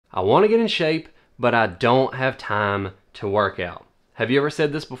I want to get in shape, but I don't have time to work out. Have you ever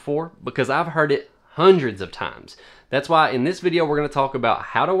said this before? Because I've heard it hundreds of times. That's why in this video we're going to talk about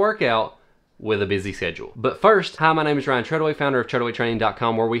how to work out with a busy schedule. But first, hi, my name is Ryan Treadaway, founder of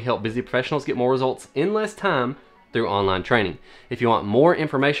TreadawayTraining.com, where we help busy professionals get more results in less time through online training. If you want more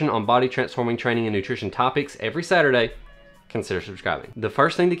information on body transforming training and nutrition topics every Saturday, consider subscribing. The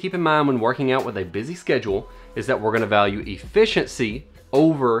first thing to keep in mind when working out with a busy schedule is that we're going to value efficiency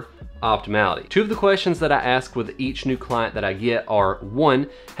over optimality. Two of the questions that I ask with each new client that I get are, one,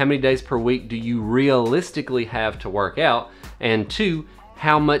 how many days per week do you realistically have to work out? And two,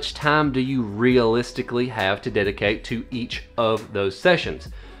 how much time do you realistically have to dedicate to each of those sessions?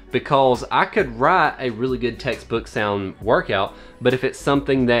 Because I could write a really good textbook sound workout, but if it's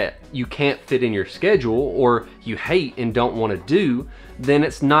something that you can't fit in your schedule or you hate and don't want to do, then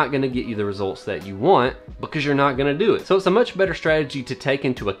it's not going to get you the results that you want because you're not going to do it. So it's a much better strategy to take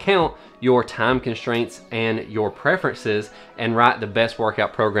into account your time constraints and your preferences and write the best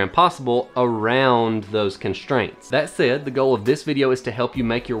workout program possible around those constraints. That said, the goal of this video is to help you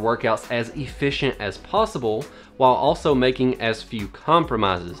make your workouts as efficient as possible while also making as few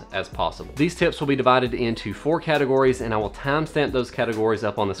compromises as possible. These tips will be divided into 4 categories, and I will timestamp those categories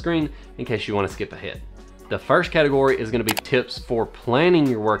up on the screen in case you want to skip ahead. The first category is going to be tips for planning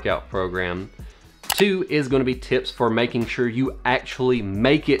your workout program. 2 is going to be tips for making sure you actually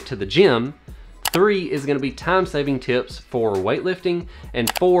make it to the gym. 3 is going to be time-saving tips for weightlifting,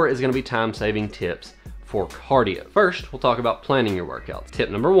 and 4 is going to be time-saving tips for cardio. First, we'll talk about planning your workouts.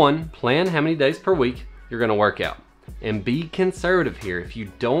 Tip number 1, plan how many days per week you're going to work out. And be conservative here. If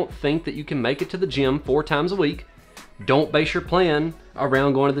you don't think that you can make it to the gym 4 times a week, don't base your plan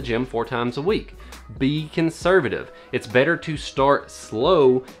around going to the gym 4 times a week. Be conservative. It's better to start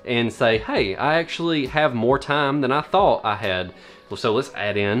slow and say, hey, I actually have more time than I thought I had. Well, so let's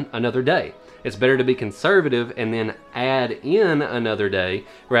add in another day. It's better to be conservative and then add in another day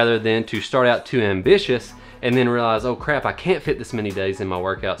rather than to start out too ambitious and then realize, oh crap, I can't fit this many days in my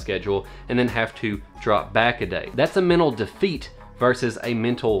workout schedule, and then have to drop back a day. That's a mental defeat versus a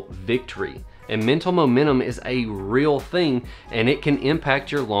mental victory. And mental momentum is a real thing, and it can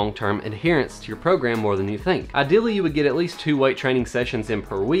impact your long-term adherence to your program more than you think. Ideally, you would get at least 2 weight training sessions in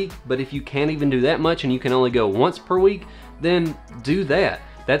per week, but if you can't even do that much and you can only go once per week, then do that.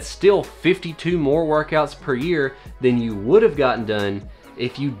 That's still 52 more workouts per year than you would have gotten done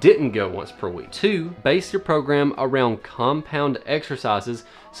if you didn't go once per week. 2, base your program around compound exercises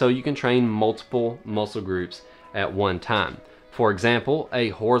so you can train multiple muscle groups at one time. For example, a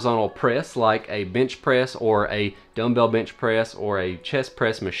horizontal press like a bench press or a dumbbell bench press or a chest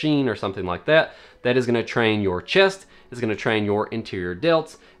press machine or something like that, that is going to train your chest, it's going to train your interior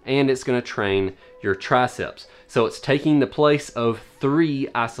delts, and it's going to train your triceps. So it's taking the place of 3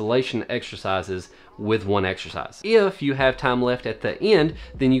 isolation exercises with 1 exercise. If you have time left at the end,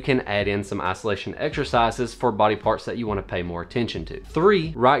 then you can add in some isolation exercises for body parts that you want to pay more attention to.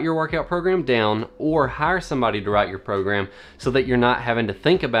 3, write your workout program down or hire somebody to write your program so that you're not having to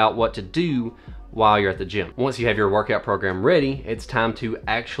think about what to do while you're at the gym. Once you have your workout program ready, it's time to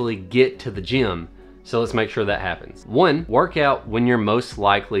actually get to the gym. So let's make sure that happens. 1, work out when you're most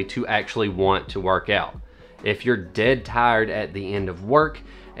likely to actually want to work out. If you're dead tired at the end of work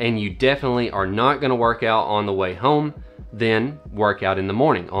and you definitely are not going to work out on the way home, then work out in the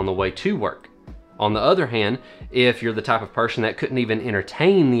morning on the way to work. On the other hand, if you're the type of person that couldn't even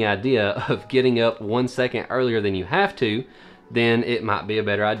entertain the idea of getting up 1 second earlier than you have to, then it might be a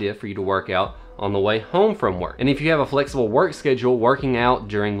better idea for you to work out on the way home from work. And if you have a flexible work schedule, working out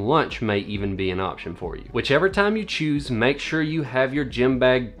during lunch may even be an option for you. Whichever time you choose, make sure you have your gym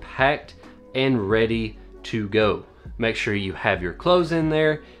bag packed and ready to go. Make sure you have your clothes in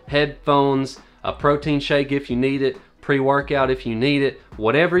there, headphones, a protein shake if you need it, pre-workout if you need it,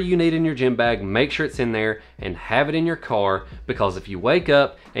 whatever you need in your gym bag, make sure it's in there and have it in your car, because if you wake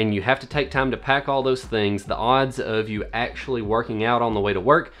up and you have to take time to pack all those things, the odds of you actually working out on the way to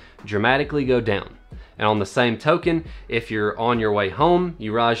work dramatically go down. And on the same token, if you're on your way home,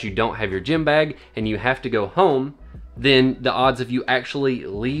 you realize you don't have your gym bag and you have to go home, then the odds of you actually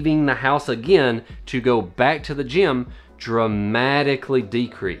leaving the house again to go back to the gym dramatically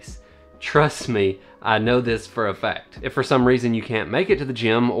decrease. Trust me, I know this for a fact. If for some reason you can't make it to the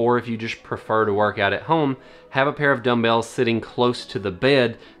gym, or if you just prefer to work out at home, have a pair of dumbbells sitting close to the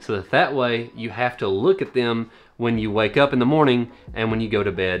bed so that way you have to look at them when you wake up in the morning and when you go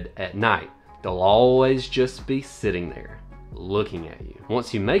to bed at night. They'll always just be sitting there looking at you.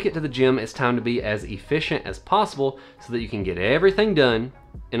 Once you make it to the gym, it's time to be as efficient as possible so that you can get everything done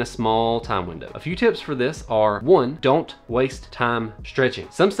in a small time window. A few tips for this are: 1, don't waste time stretching.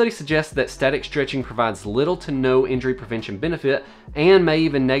 Some studies suggest that static stretching provides little to no injury prevention benefit and may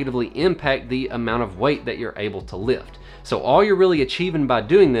even negatively impact the amount of weight that you're able to lift. So all you're really achieving by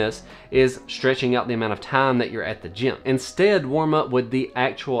doing this is stretching out the amount of time that you're at the gym. Instead, warm up with the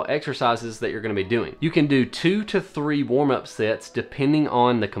actual exercises that you're gonna be doing. You can do 2 to 3 warm-up sets depending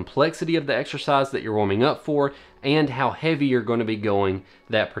on the complexity of the exercise that you're warming up for and how heavy you're gonna be going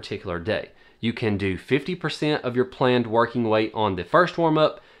that particular day. You can do 50% of your planned working weight on the first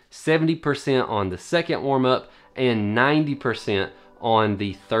warm-up, 70% on the second warm-up, and 90% on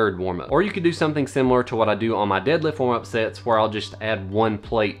the third warm-up. Or you could do something similar to what I do on my deadlift warm-up sets, where I'll just add 1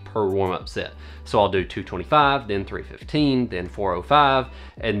 plate per warm-up set. So I'll do 225, then 315, then 405,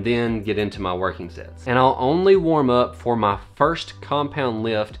 and then get into my working sets. And I'll only warm up for my first compound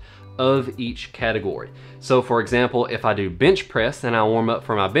lift of each category. So for example, if I do bench press and I warm up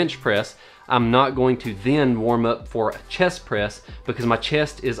for my bench press, I'm not going to then warm up for a chest press because my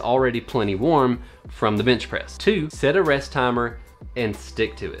chest is already plenty warm from the bench press. 2, set a rest timer and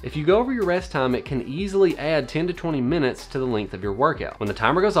stick to it. If you go over your rest time, it can easily add 10 to 20 minutes to the length of your workout. When the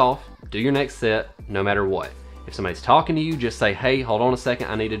timer goes off, do your next set no matter what. If somebody's talking to you, just say, hey, hold on a second,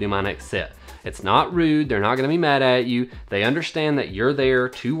 I need to do my next set. It's not rude, they're not gonna be mad at you. They understand that you're there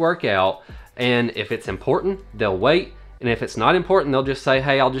to work out, and if it's important, they'll wait. And if it's not important, they'll just say,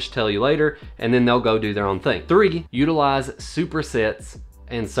 hey, I'll just tell you later, and then they'll go do their own thing. 3, utilize supersets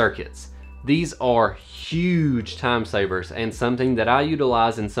and circuits. These are huge time savers and something that I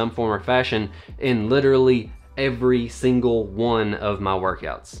utilize in some form or fashion in literally every single one of my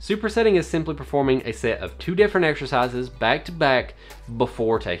workouts. Supersetting is simply performing a set of 2 different exercises back to back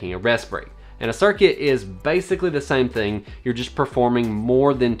before taking a rest break. And a circuit is basically the same thing, you're just performing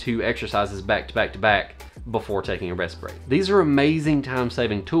more than 2 exercises back to back to back before taking a rest break. These are amazing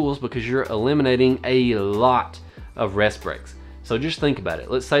time-saving tools because you're eliminating a lot of rest breaks. So just think about it.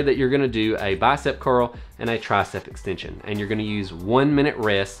 Let's say that you're gonna do a bicep curl and a tricep extension, and you're gonna use 1 minute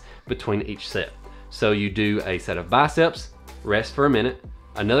rest between each set. So you do a set of biceps, rest for a minute,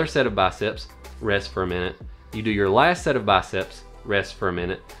 another set of biceps, rest for a minute, you do your last set of biceps, rest for a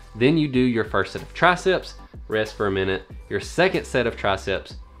minute, then you do your first set of triceps, rest for a minute, your second set of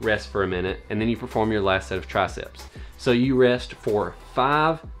triceps, rest for a minute, and then you perform your last set of triceps. So you rest for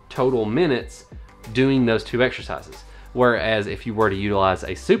 5 total minutes doing those 2 exercises. Whereas if you were to utilize a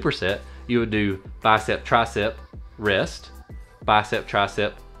superset, you would do bicep, tricep, rest, bicep,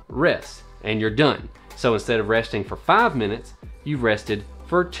 tricep, rest, and you're done. So instead of resting for 5 minutes, you've rested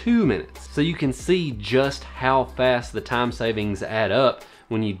for 2 minutes. So you can see just how fast the time savings add up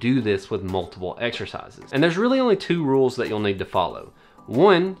when you do this with multiple exercises. And there's really only 2 rules that you'll need to follow.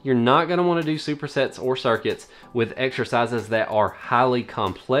 1, you're not gonna wanna do supersets or circuits with exercises that are highly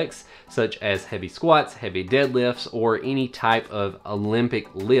complex, such as heavy squats, heavy deadlifts, or any type of Olympic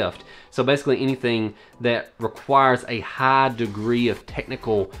lift. So basically anything that requires a high degree of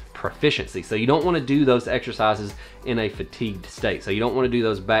technical proficiency. So you don't wanna do those exercises in a fatigued state. So you don't wanna do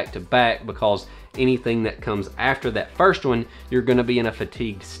those back to back because anything that comes after that first one, you're gonna be in a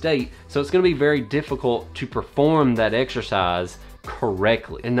fatigued state. So it's gonna be very difficult to perform that exercise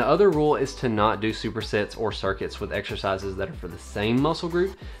correctly. And the other rule is to not do supersets or circuits with exercises that are for the same muscle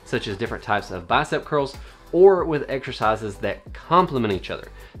group, such as different types of bicep curls, or with exercises that complement each other,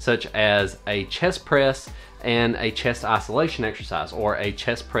 such as a chest press and a chest isolation exercise, or a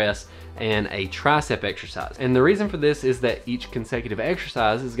chest press and a tricep exercise. And the reason for this is that each consecutive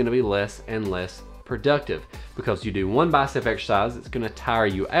exercise is gonna be less and less productive, because you do one bicep exercise, it's gonna tire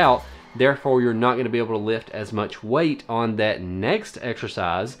you out. Therefore, you're not gonna be able to lift as much weight on that next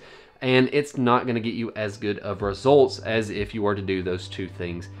exercise, and it's not gonna get you as good of results as if you were to do those 2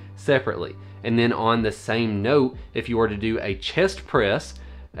 things separately. And then on the same note, if you were to do a chest press,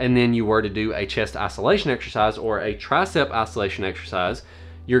 and then you were to do a chest isolation exercise or a tricep isolation exercise,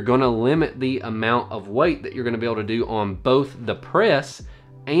 you're gonna limit the amount of weight that you're gonna be able to do on both the press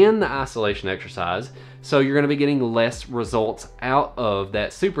and the isolation exercise, so you're gonna be getting less results out of that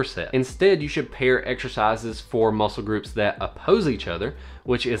superset. Instead, you should pair exercises for muscle groups that oppose each other,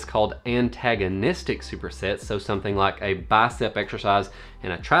 which is called antagonistic supersets. So something like a bicep exercise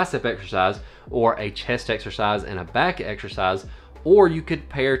and a tricep exercise, or a chest exercise and a back exercise. Or you could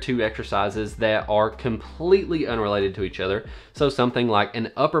pair 2 exercises that are completely unrelated to each other. So something like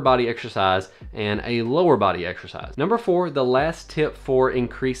an upper body exercise and a lower body exercise. Number 4, the last tip for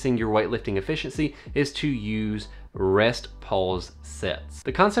increasing your weightlifting efficiency is to use rest pause sets.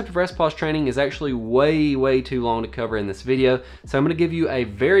 The concept of rest pause training is actually way too long to cover in this video, so I'm going to give you a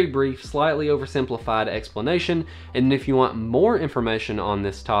very brief, slightly oversimplified explanation, and if you want more information on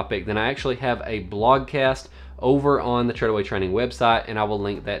this topic, then I actually have a blogcast over on the Treadaway Training website, and I will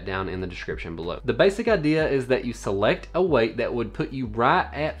link that down in the description below. The basic idea is that you select a weight that would put you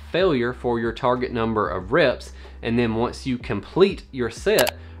right at failure for your target number of reps, and then once you complete your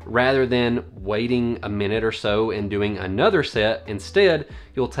set, rather than waiting a minute or so and doing another set, instead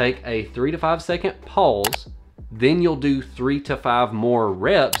you'll take a 3 to 5 second pause, then you'll do 3 to 5 more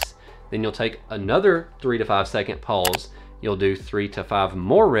reps, then you'll take another 3 to 5 second pause, you'll do 3 to 5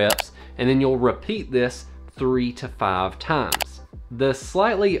 more reps, and then you'll repeat this 3 to 5 times. The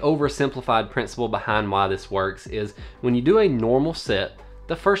slightly oversimplified principle behind why this works is when you do a normal set,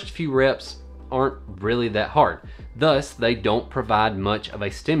 the first few reps aren't really that hard. Thus, they don't provide much of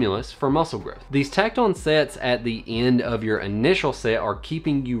a stimulus for muscle growth. These tacked on sets at the end of your initial set are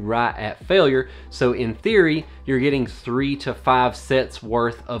keeping you right at failure, so in theory, you're getting 3 to 5 sets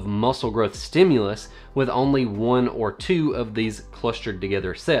worth of muscle growth stimulus with only 1 or 2 of these clustered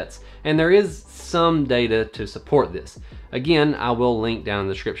together sets. And there is some data to support this. Again, I will link down in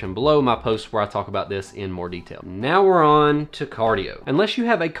the description below my post where I talk about this in more detail. Now we're on to cardio. Unless you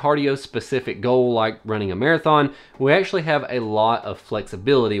have a cardio specific goal like running a marathon, we actually have a lot of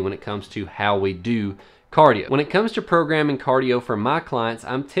flexibility when it comes to how we do cardio. When it comes to programming cardio for my clients,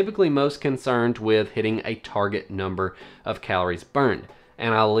 I'm typically most concerned with hitting a target number of calories burned,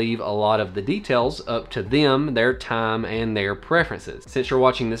 and I'll leave a lot of the details up to them, their time, and their preferences. Since you're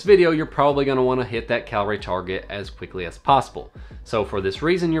watching this video, you're probably gonna wanna hit that calorie target as quickly as possible. So for this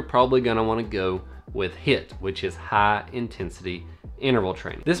reason, you're probably gonna wanna go with HIIT, which is high intensity interval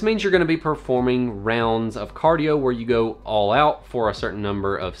training. This means you're gonna be performing rounds of cardio where you go all out for a certain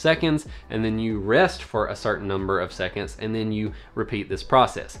number of seconds, and then you rest for a certain number of seconds, and then you repeat this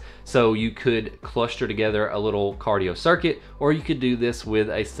process. So you could cluster together a little cardio circuit, or you could do this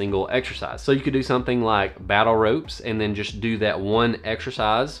with a single exercise. So you could do something like battle ropes, and then just do that one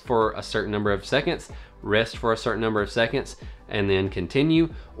exercise for a certain number of seconds, rest for a certain number of seconds, and then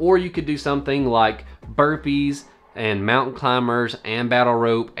continue. Or you could do something like burpees, and mountain climbers, and battle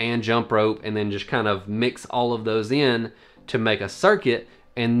rope, and jump rope, and then just kind of mix all of those in to make a circuit,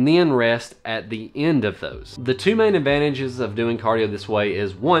 and then rest at the end of those. The two main advantages of doing cardio this way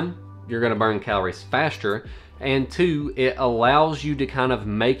is, one, you're gonna burn calories faster, and two, it allows you to kind of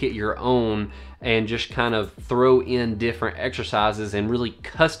make it your own and just kind of throw in different exercises and really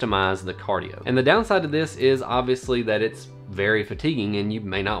customize the cardio. And the downside of this is obviously that it's very fatiguing and you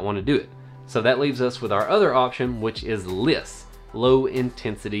may not want to do it. So that leaves us with our other option, which is LISS, low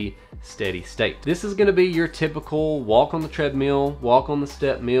intensity steady state. This is gonna be your typical walk on the treadmill, walk on the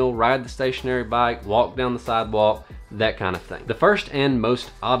step mill, ride the stationary bike, walk down the sidewalk, that kind of thing. The first and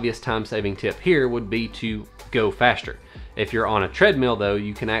most obvious time-saving tip here would be to go faster. If you're on a treadmill though,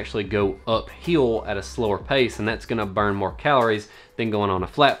 you can actually go uphill at a slower pace, and that's gonna burn more calories than going on a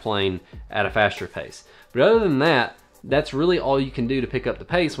flat plane at a faster pace. But other than that, that's really all you can do to pick up the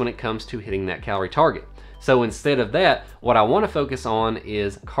pace when it comes to hitting that calorie target. So instead of that, what I want to focus on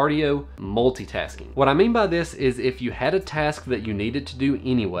is cardio multitasking. What I mean by this is if you had a task that you needed to do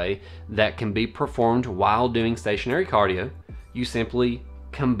anyway that can be performed while doing stationary cardio, you simply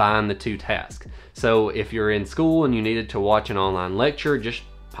combine the two tasks. So if you're in school and you needed to watch an online lecture, just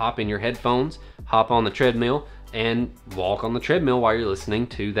pop in your headphones, hop on the treadmill, and walk on the treadmill while you're listening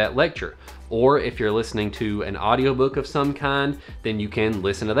to that lecture. Or if you're listening to an audiobook of some kind, then you can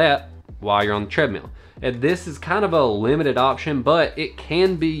listen to that while you're on the treadmill. And this is kind of a limited option, but it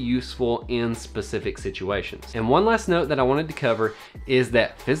can be useful in specific situations. And one last note that I wanted to cover is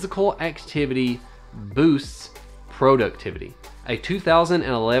that physical activity boosts productivity. A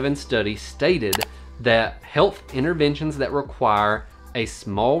 2011 study stated that health interventions that require a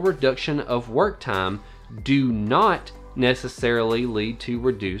small reduction of work time do not necessarily lead to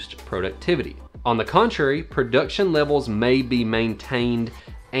reduced productivity. On the contrary, production levels may be maintained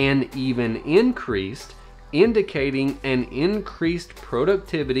and even increased, indicating an increased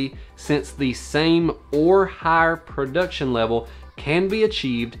productivity since the same or higher production level can be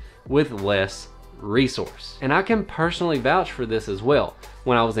achieved with less resource. And I can personally vouch for this as well.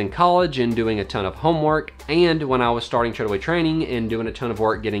 When I was in college and doing a ton of homework, and when I was starting Treadaway Training and doing a ton of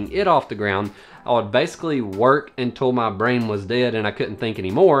work getting it off the ground, I would basically work until my brain was dead and I couldn't think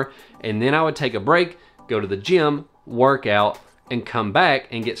anymore, and then I would take a break, go to the gym, work out, and come back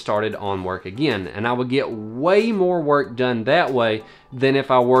and get started on work again. And I would get way more work done that way than if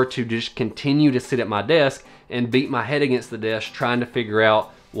I were to just continue to sit at my desk and beat my head against the desk trying to figure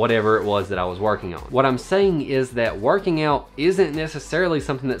out whatever it was that I was working on. What I'm saying is that working out isn't necessarily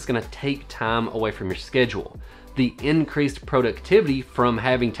something that's gonna take time away from your schedule. The increased productivity from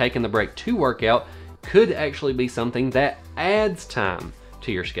having taken the break to work out could actually be something that adds time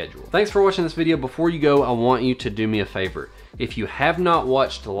to your schedule. Thanks for watching this video. Before you go, I want you to do me a favor. If you have not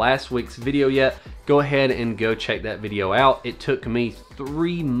watched last week's video yet, go ahead and go check that video out. It took me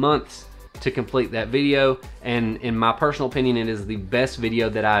 3 months to complete that video, and in my personal opinion, it is the best video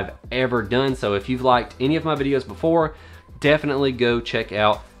that I've ever done. So if you've liked any of my videos before, definitely go check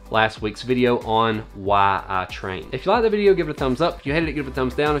out last week's video on why I train. If you like the video, give it a thumbs up. If you hated it, give it a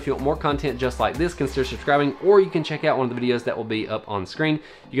thumbs down. If you want more content just like this, consider subscribing, or you can check out one of the videos that will be up on screen.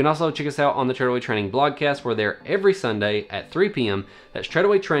 You can also check us out on the Treadaway Training Blogcast. We're there every Sunday at 3 p.m. That's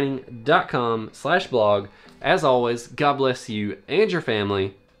treadawaytraining.com/blog. As always, God bless you and your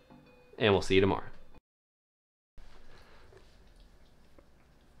family, and we'll see you tomorrow.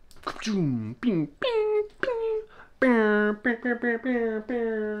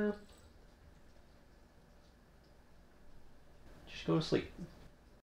 Just go to sleep.